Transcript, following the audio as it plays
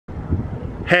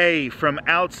Hey, from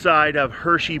outside of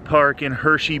Hersheypark in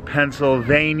Hershey,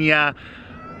 Pennsylvania,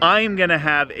 I am gonna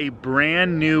have a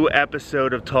brand new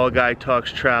episode of Tall Guy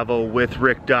Talks Travel with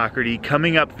Rick Doherty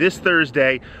coming up this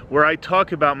Thursday, where I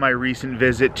talk about my recent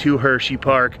visit to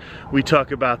Hersheypark. We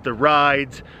talk about the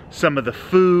rides, some of the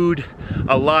food,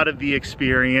 a lot of the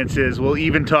experiences. We'll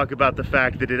even talk about the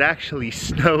fact that it actually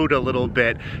snowed a little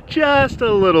bit, just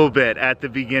a little bit at the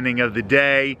beginning of the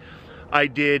day. I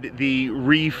did the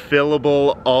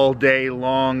refillable all day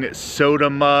long soda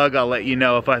mug. I'll let you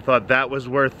know if I thought that was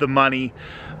worth the money.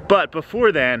 But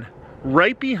before then,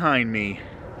 right behind me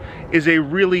is a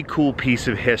really cool piece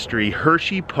of history,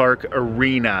 Hersheypark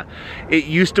Arena. It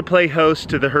used to play host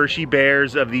to the Hershey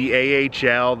Bears of the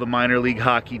AHL, the minor league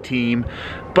hockey team,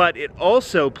 but it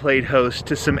also played host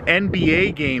to some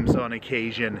NBA games on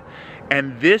occasion.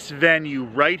 And this venue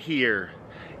right here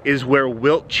is where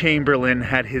Wilt Chamberlain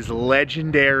had his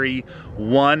legendary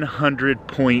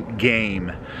 100-point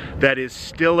game. That is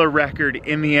still a record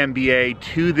in the NBA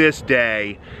to this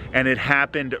day, and it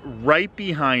happened right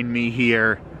behind me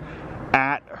here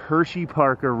at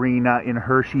Hersheypark Arena in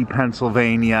Hershey,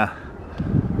 Pennsylvania.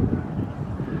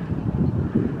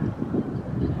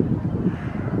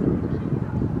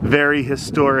 Very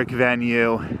historic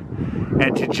venue,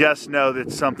 and to just know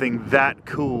that something that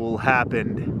cool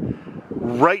happened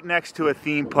right next to a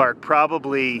theme park.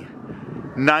 Probably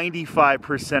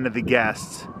 95% of the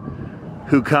guests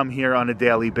who come here on a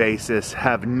daily basis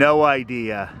have no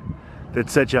idea that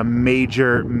such a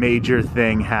major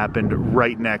thing happened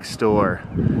right next door.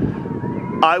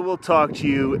 I will talk to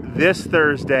you this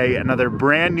Thursday, another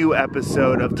brand new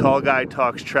episode of Tall Guy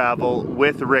Talks Travel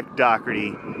with Rick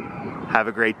Doherty. Have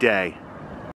a great day.